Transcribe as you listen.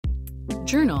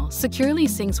Journal securely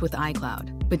syncs with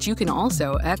iCloud, but you can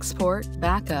also export,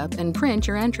 backup, and print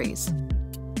your entries.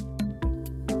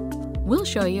 We'll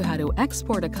show you how to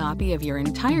export a copy of your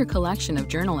entire collection of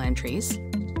journal entries,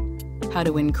 how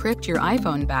to encrypt your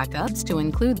iPhone backups to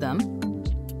include them,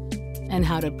 and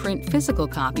how to print physical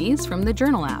copies from the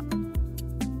Journal app.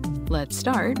 Let's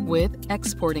start with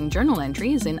exporting journal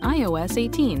entries in iOS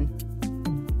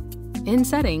 18. In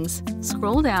Settings,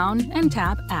 scroll down and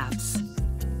tap Apps.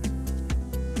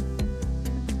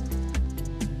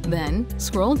 Then,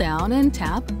 scroll down and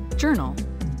tap Journal.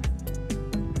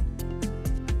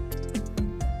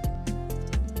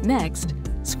 Next,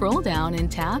 scroll down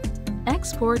and tap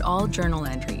Export all journal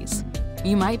entries.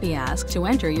 You might be asked to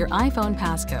enter your iPhone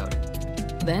passcode.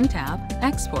 Then tap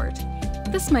Export.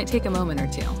 This might take a moment or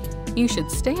two. You should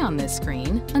stay on this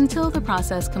screen until the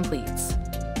process completes.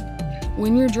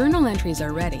 When your journal entries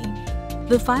are ready,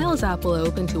 the Files app will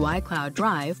open to iCloud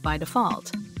Drive by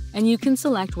default, and you can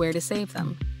select where to save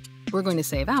them. We're going to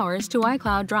save ours to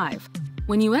iCloud Drive.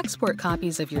 When you export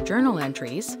copies of your journal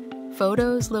entries,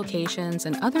 photos, locations,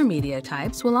 and other media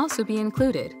types will also be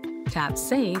included. Tap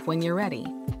Save when you're ready.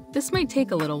 This might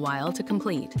take a little while to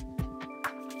complete.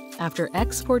 After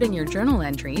exporting your journal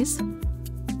entries,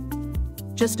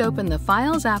 just open the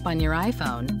Files app on your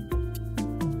iPhone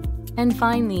and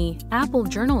find the Apple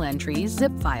Journal Entries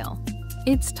zip file.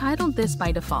 It's titled this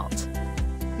by default.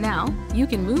 Now, you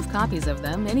can move copies of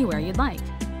them anywhere you'd like.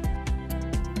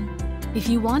 If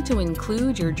you want to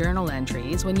include your journal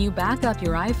entries when you back up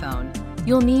your iPhone,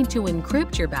 you'll need to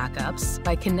encrypt your backups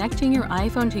by connecting your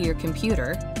iPhone to your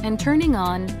computer and turning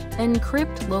on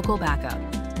Encrypt Local Backup.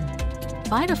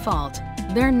 By default,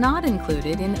 they're not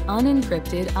included in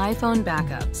unencrypted iPhone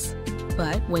backups.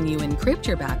 But when you encrypt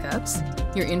your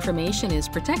backups, your information is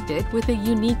protected with a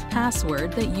unique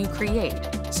password that you create,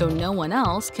 so no one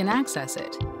else can access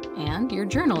it, and your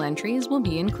journal entries will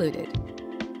be included.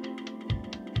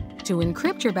 To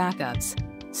encrypt your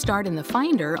backups, start in the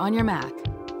Finder on your Mac.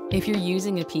 If you're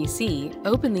using a PC,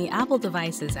 open the Apple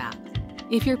Devices app.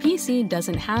 If your PC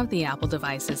doesn't have the Apple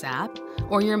Devices app,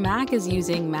 or your Mac is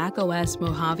using macOS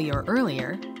Mojave or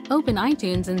earlier, open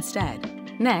iTunes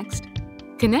instead. Next,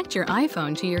 connect your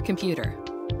iPhone to your computer.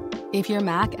 If your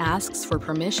Mac asks for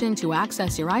permission to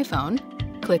access your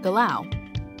iPhone, click Allow.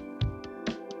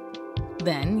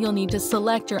 Then you'll need to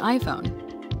select your iPhone.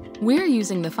 We're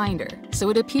using the Finder, so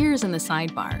it appears in the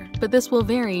sidebar, but this will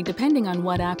vary depending on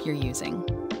what app you're using.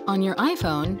 On your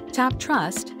iPhone, tap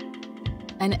Trust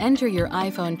and enter your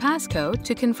iPhone passcode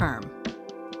to confirm.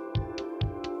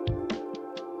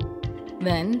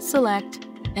 Then select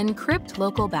Encrypt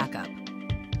Local Backup.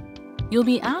 You'll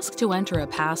be asked to enter a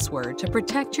password to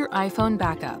protect your iPhone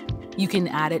backup. You can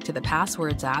add it to the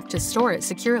Passwords app to store it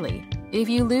securely. If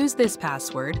you lose this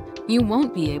password, you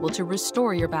won't be able to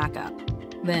restore your backup.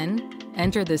 Then,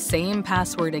 enter the same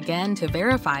password again to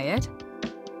verify it,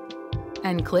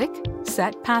 and click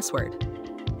Set Password.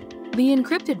 The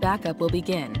encrypted backup will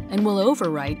begin and will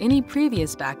overwrite any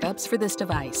previous backups for this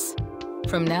device.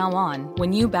 From now on,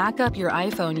 when you back up your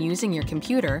iPhone using your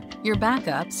computer, your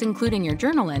backups, including your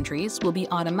journal entries, will be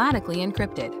automatically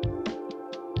encrypted.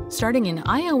 Starting in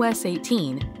iOS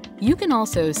 18, you can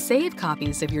also save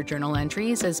copies of your journal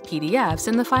entries as PDFs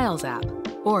in the Files app,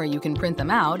 or you can print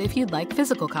them out if you'd like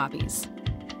physical copies.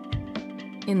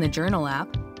 In the Journal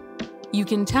app, you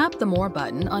can tap the More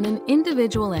button on an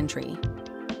individual entry.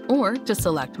 Or, to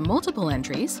select multiple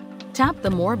entries, tap the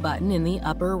More button in the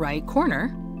upper right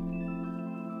corner,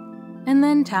 and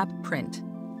then tap Print.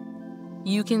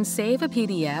 You can save a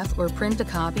PDF or print a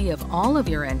copy of all of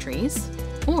your entries,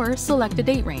 or select a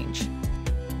date range.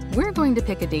 We're going to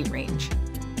pick a date range.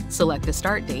 Select a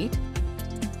start date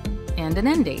and an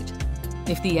end date.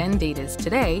 If the end date is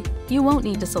today, you won't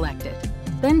need to select it.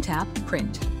 Then tap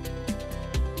Print.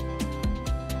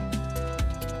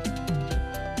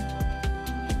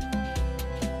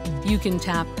 You can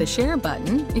tap the Share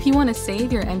button if you want to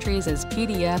save your entries as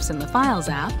PDFs in the Files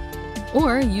app,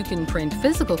 or you can print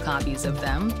physical copies of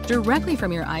them directly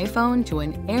from your iPhone to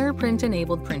an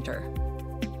AirPrint-enabled printer.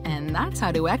 And that's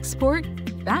how to export,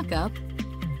 backup,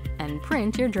 and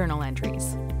print your journal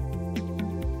entries.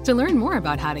 To learn more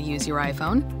about how to use your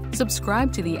iPhone,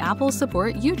 subscribe to the Apple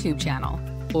Support YouTube channel,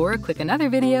 or click another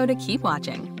video to keep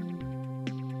watching.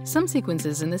 Some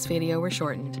sequences in this video were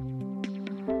shortened.